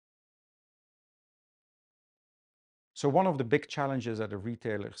So one of the big challenges that the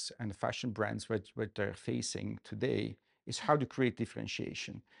retailers and the fashion brands what they're facing today is how to create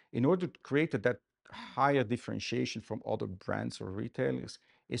differentiation. In order to create that higher differentiation from other brands or retailers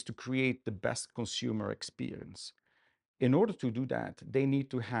is to create the best consumer experience. In order to do that, they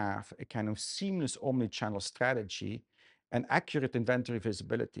need to have a kind of seamless omni-channel strategy and accurate inventory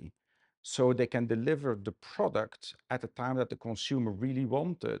visibility so they can deliver the product at the time that the consumer really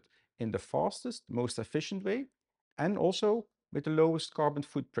wanted in the fastest, most efficient way, and also with the lowest carbon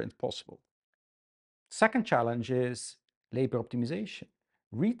footprint possible. Second challenge is labor optimization.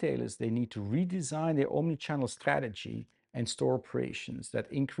 Retailers, they need to redesign their omni-channel strategy and store operations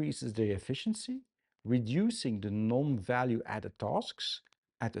that increases their efficiency, reducing the non-value added tasks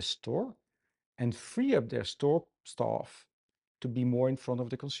at the store, and free up their store staff to be more in front of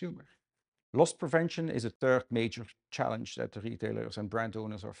the consumer. Loss prevention is a third major challenge that the retailers and brand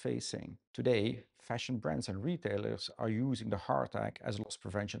owners are facing. Today, fashion brands and retailers are using the hard tag as loss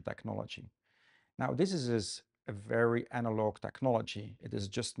prevention technology. Now, this is a very analog technology. It is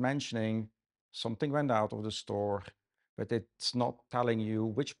just mentioning something went out of the store, but it's not telling you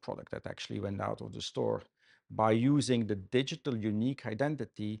which product that actually went out of the store. By using the digital unique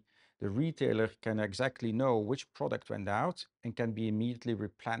identity, the retailer can exactly know which product went out and can be immediately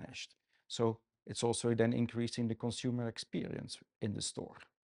replenished. So it's also then increasing the consumer experience in the store.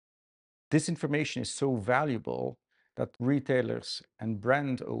 This information is so valuable that retailers and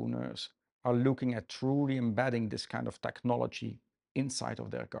brand owners are looking at truly embedding this kind of technology inside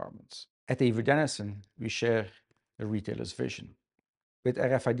of their garments. At AD Dennison, we share the retailer's vision. With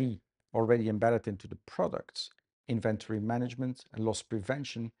RFID already embedded into the products, inventory management and loss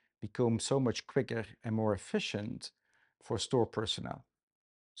prevention become so much quicker and more efficient for store personnel.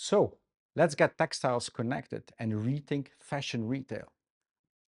 So let's get textiles connected and rethink fashion retail.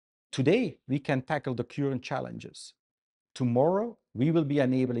 Today, we can tackle the current challenges. Tomorrow, we will be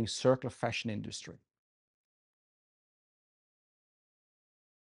enabling circular fashion industry.